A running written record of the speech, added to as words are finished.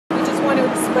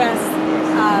express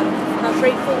how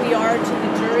grateful we are to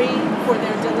the jury for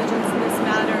their diligence in this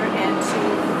matter, and to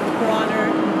Her Honour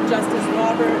Justice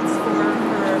Roberts for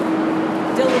her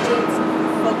diligence,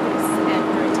 focus, and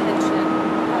her attention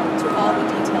to all the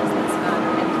details of this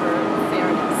matter, and her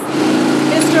fairness.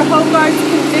 Mr. Hoggard's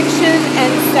conviction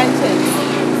and sentence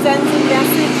sends a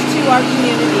message to our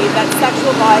community that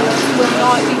sexual violence will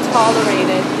not be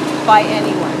tolerated by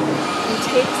anyone. We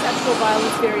take sexual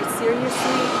violence very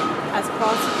seriously as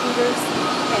prosecutors,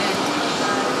 and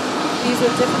these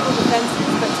are difficult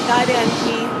offenses, but to that end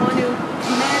we want to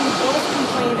commend both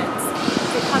complainants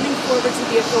for coming forward to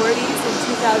the authorities in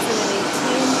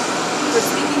 2018, for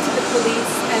speaking to the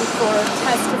police, and for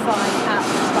testifying at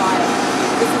the trial.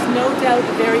 This is no doubt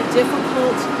a very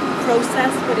difficult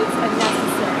process, but it's a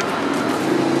necessary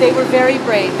one. They were very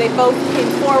brave. They both came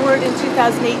forward in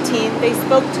 2018. They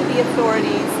spoke to the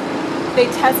authorities. They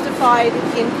testified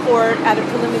in court at a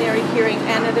preliminary hearing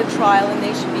and at a trial, and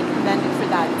they should be commended for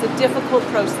that. It's a difficult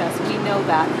process, we know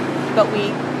that, but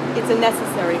it's a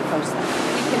necessary process.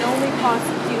 We can only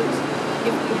prosecute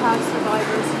if we have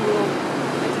survivors who will